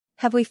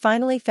Have we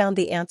finally found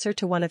the answer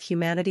to one of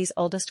humanity's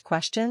oldest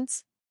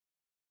questions?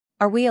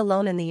 Are we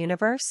alone in the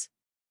universe?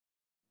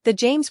 The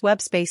James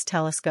Webb Space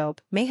Telescope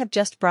may have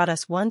just brought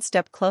us one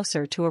step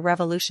closer to a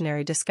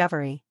revolutionary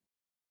discovery.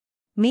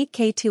 Meet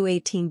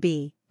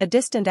K2-18b, a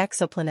distant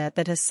exoplanet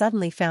that has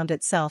suddenly found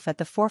itself at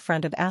the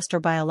forefront of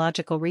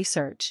astrobiological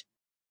research.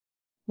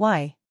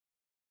 Why?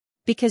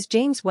 Because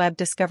James Webb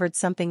discovered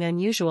something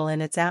unusual in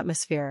its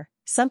atmosphere,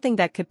 something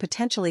that could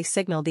potentially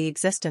signal the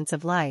existence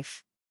of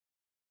life.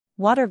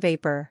 Water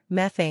vapor,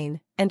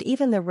 methane, and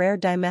even the rare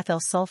dimethyl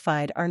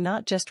sulfide are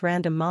not just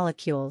random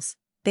molecules,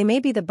 they may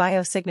be the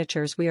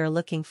biosignatures we are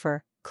looking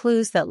for,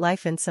 clues that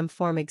life in some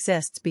form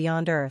exists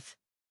beyond Earth.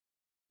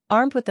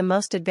 Armed with the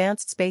most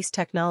advanced space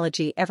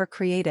technology ever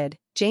created,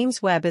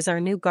 James Webb is our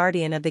new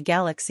guardian of the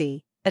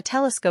galaxy, a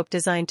telescope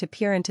designed to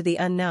peer into the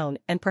unknown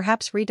and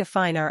perhaps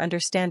redefine our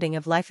understanding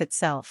of life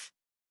itself.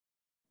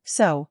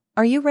 So,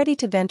 are you ready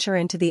to venture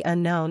into the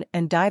unknown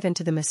and dive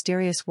into the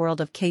mysterious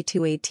world of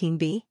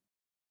K2-18b?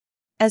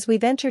 As we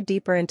venture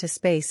deeper into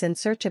space in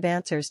search of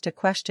answers to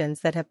questions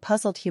that have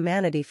puzzled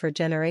humanity for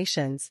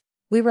generations,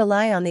 we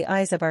rely on the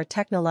eyes of our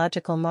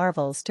technological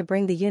marvels to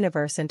bring the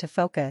universe into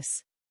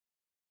focus.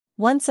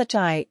 One such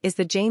eye is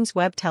the James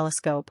Webb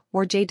Telescope,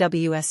 or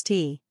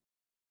JWST.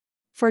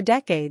 For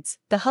decades,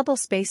 the Hubble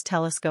Space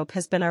Telescope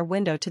has been our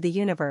window to the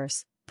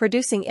universe,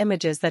 producing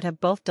images that have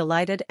both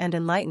delighted and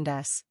enlightened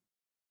us.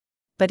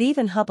 But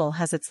even Hubble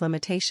has its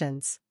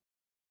limitations.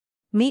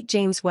 Meet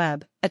James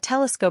Webb, a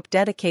telescope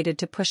dedicated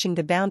to pushing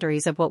the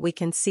boundaries of what we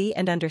can see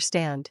and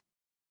understand.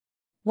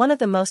 One of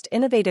the most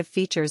innovative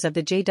features of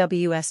the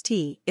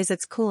JWST is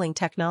its cooling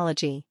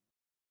technology.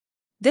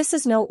 This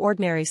is no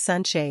ordinary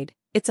sunshade,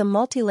 it's a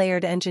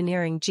multi-layered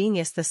engineering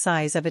genius the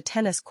size of a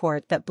tennis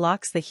court that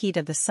blocks the heat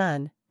of the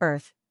sun,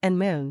 Earth, and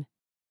Moon.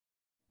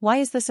 Why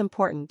is this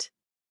important?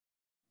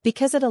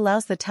 Because it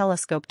allows the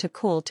telescope to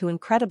cool to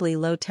incredibly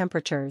low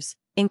temperatures,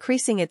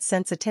 increasing its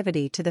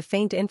sensitivity to the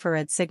faint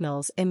infrared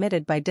signals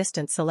emitted by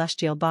distant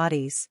celestial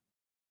bodies.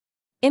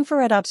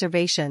 Infrared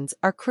observations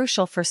are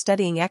crucial for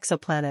studying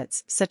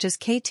exoplanets such as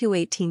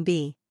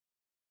K2-18b.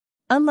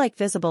 Unlike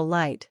visible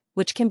light,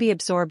 which can be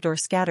absorbed or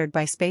scattered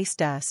by space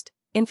dust,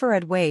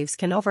 infrared waves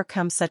can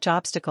overcome such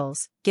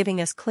obstacles, giving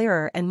us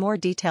clearer and more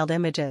detailed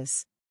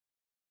images.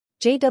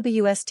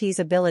 JWST's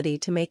ability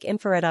to make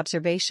infrared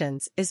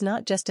observations is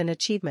not just an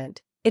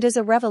achievement, it is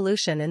a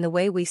revolution in the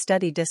way we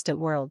study distant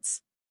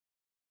worlds.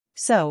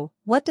 So,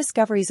 what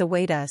discoveries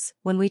await us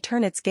when we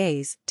turn its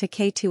gaze to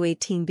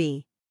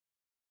K2-18b?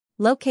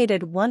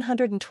 Located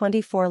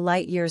 124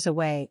 light-years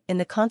away in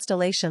the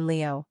constellation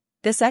Leo,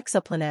 this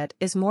exoplanet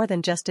is more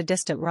than just a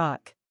distant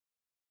rock.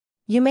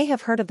 You may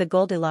have heard of the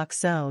Goldilocks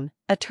zone,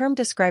 a term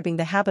describing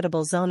the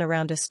habitable zone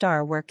around a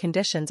star where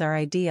conditions are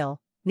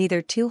ideal,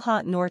 neither too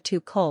hot nor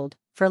too cold,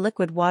 for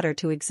liquid water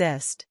to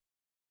exist.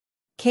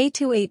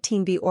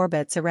 K2-18b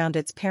orbits around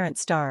its parent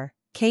star,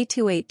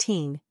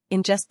 K2-18,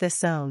 in just this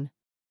zone.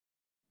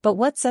 But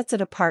what sets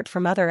it apart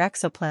from other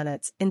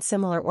exoplanets in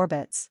similar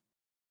orbits?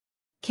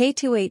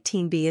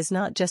 K2-18b is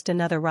not just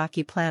another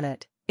rocky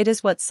planet, it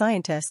is what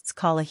scientists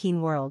call a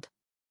heme world.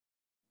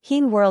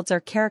 Heme worlds are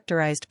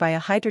characterized by a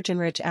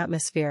hydrogen-rich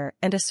atmosphere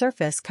and a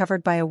surface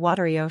covered by a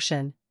watery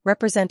ocean,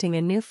 representing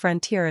a new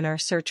frontier in our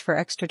search for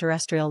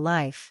extraterrestrial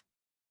life.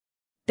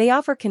 They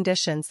offer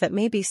conditions that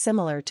may be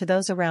similar to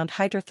those around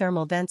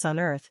hydrothermal vents on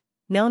Earth,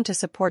 known to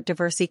support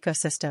diverse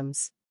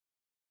ecosystems.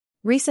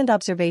 Recent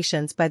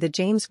observations by the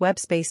James Webb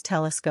Space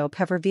Telescope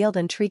have revealed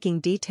intriguing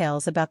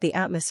details about the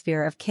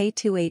atmosphere of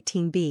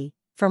K2-18b,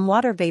 from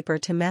water vapor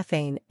to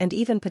methane and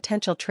even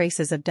potential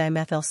traces of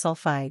dimethyl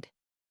sulfide.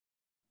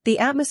 The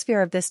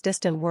atmosphere of this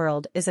distant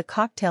world is a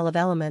cocktail of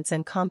elements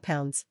and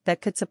compounds that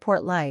could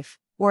support life,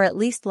 or at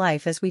least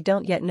life as we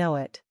don't yet know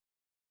it.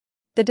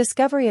 The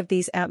discovery of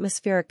these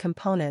atmospheric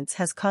components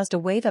has caused a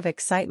wave of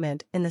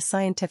excitement in the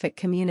scientific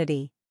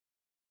community.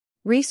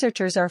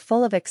 Researchers are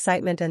full of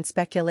excitement and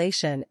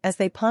speculation as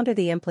they ponder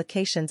the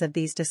implications of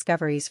these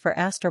discoveries for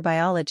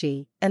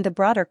astrobiology and the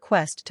broader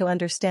quest to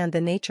understand the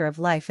nature of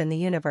life in the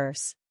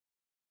universe.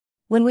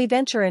 When we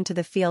venture into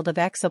the field of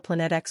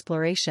exoplanet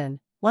exploration,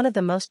 one of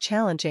the most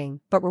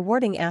challenging but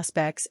rewarding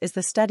aspects is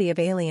the study of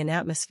alien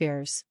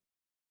atmospheres.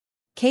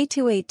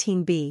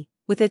 K2-18b,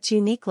 with its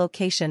unique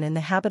location in the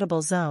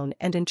habitable zone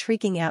and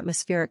intriguing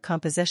atmospheric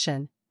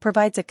composition,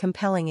 provides a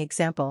compelling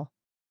example.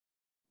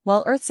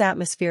 While Earth's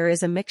atmosphere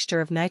is a mixture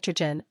of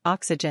nitrogen,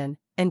 oxygen,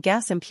 and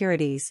gas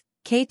impurities,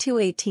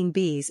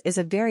 K2-18b's is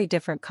a very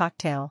different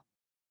cocktail.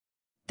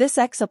 This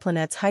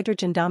exoplanet's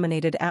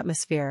hydrogen-dominated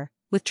atmosphere,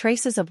 with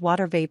traces of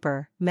water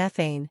vapor,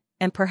 methane,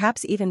 and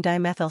perhaps even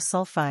dimethyl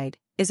sulfide,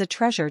 is a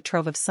treasure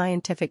trove of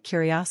scientific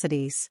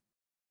curiosities.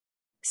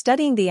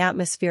 Studying the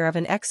atmosphere of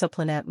an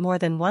exoplanet more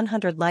than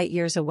 100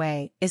 light-years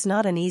away is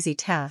not an easy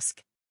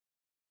task.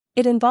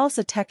 It involves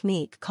a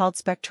technique called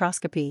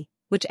spectroscopy,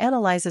 which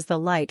analyzes the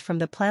light from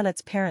the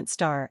planet's parent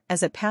star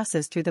as it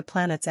passes through the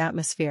planet's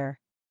atmosphere.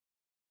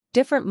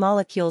 Different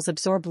molecules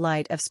absorb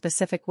light of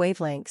specific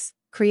wavelengths,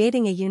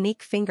 creating a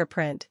unique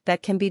fingerprint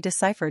that can be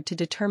deciphered to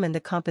determine the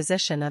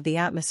composition of the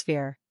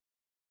atmosphere.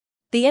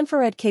 The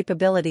infrared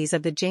capabilities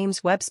of the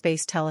James Webb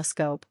Space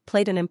Telescope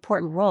played an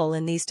important role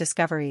in these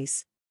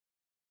discoveries.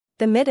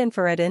 The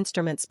mid-infrared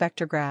instrument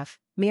spectrograph,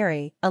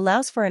 MIRI,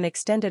 allows for an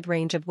extended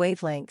range of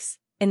wavelengths,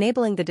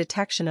 enabling the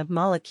detection of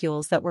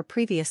molecules that were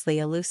previously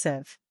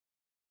elusive.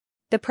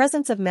 The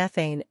presence of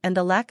methane and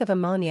the lack of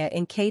ammonia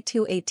in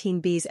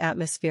K2-18b's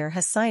atmosphere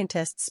has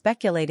scientists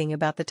speculating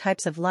about the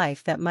types of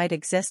life that might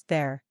exist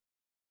there.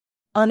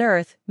 On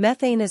Earth,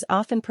 methane is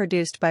often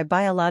produced by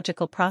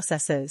biological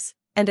processes,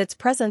 and its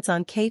presence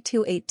on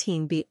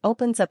K2-18b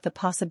opens up the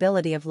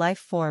possibility of life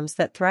forms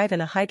that thrive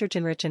in a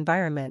hydrogen-rich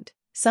environment,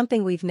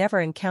 something we've never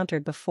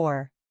encountered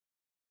before.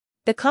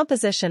 The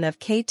composition of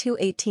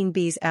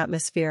K2-18b's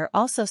atmosphere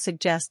also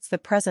suggests the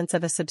presence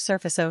of a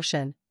subsurface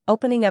ocean,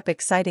 opening up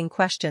exciting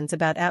questions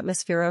about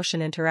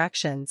atmosphere-ocean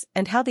interactions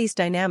and how these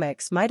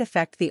dynamics might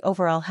affect the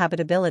overall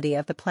habitability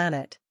of the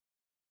planet.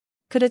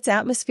 Could its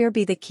atmosphere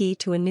be the key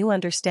to a new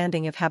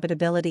understanding of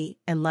habitability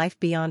and life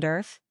beyond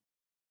Earth?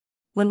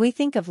 When we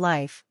think of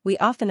life, we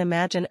often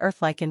imagine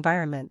Earth-like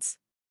environments.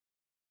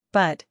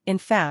 But, in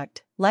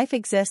fact, life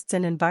exists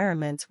in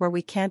environments where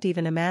we can't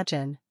even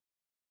imagine.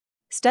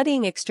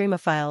 Studying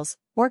extremophiles,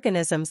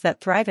 organisms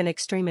that thrive in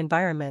extreme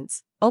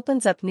environments,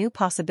 opens up new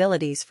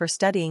possibilities for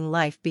studying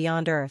life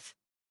beyond Earth.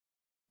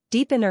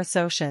 Deep in Earth's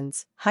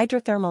oceans,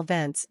 hydrothermal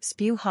vents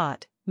spew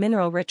hot,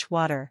 mineral-rich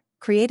water,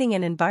 creating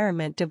an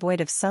environment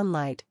devoid of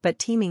sunlight but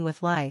teeming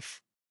with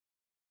life.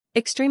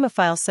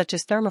 Extremophiles such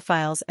as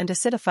thermophiles and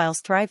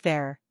acidophiles thrive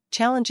there,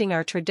 challenging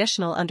our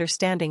traditional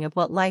understanding of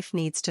what life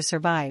needs to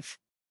survive.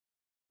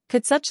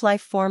 Could such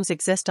life forms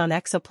exist on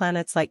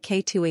exoplanets like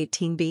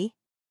K2-18b?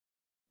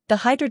 The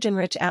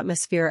hydrogen-rich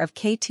atmosphere of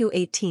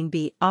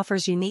K2-18b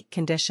offers unique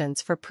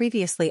conditions for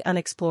previously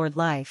unexplored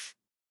life.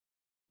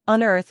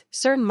 On Earth,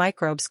 certain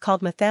microbes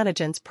called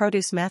methanogens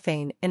produce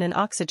methane in an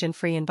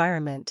oxygen-free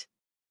environment.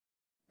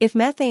 If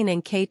methane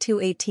in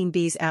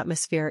K2-18b's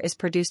atmosphere is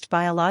produced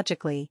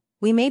biologically,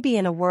 we may be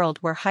in a world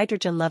where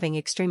hydrogen-loving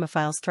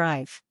extremophiles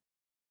thrive.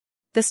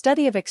 The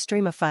study of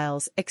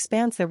extremophiles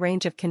expands the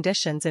range of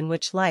conditions in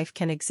which life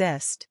can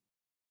exist.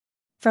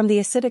 From the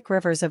acidic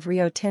rivers of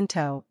Rio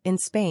Tinto, in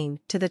Spain,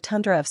 to the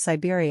tundra of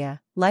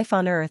Siberia, life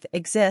on Earth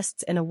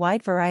exists in a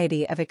wide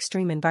variety of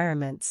extreme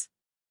environments.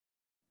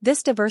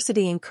 This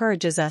diversity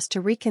encourages us to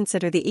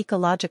reconsider the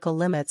ecological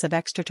limits of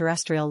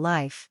extraterrestrial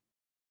life.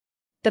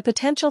 The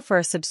potential for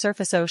a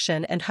subsurface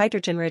ocean and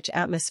hydrogen-rich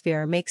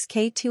atmosphere makes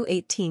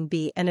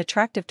K2-18b an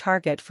attractive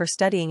target for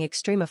studying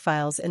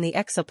extremophiles in the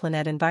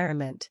exoplanet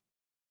environment.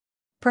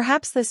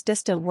 Perhaps this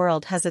distant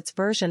world has its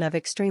version of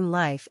extreme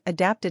life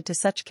adapted to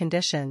such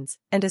conditions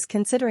and is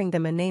considering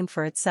them a name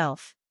for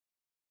itself.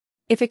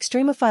 If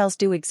extremophiles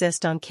do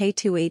exist on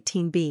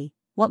K2-18b,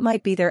 what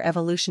might be their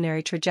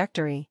evolutionary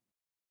trajectory?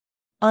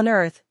 On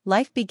Earth,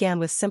 life began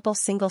with simple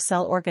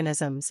single-cell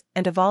organisms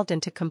and evolved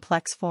into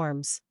complex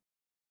forms.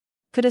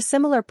 Could a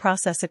similar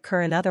process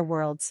occur in other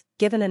worlds,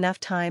 given enough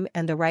time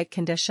and the right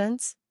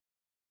conditions?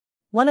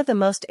 One of the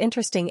most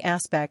interesting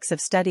aspects of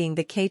studying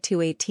the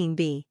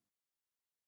K2-18b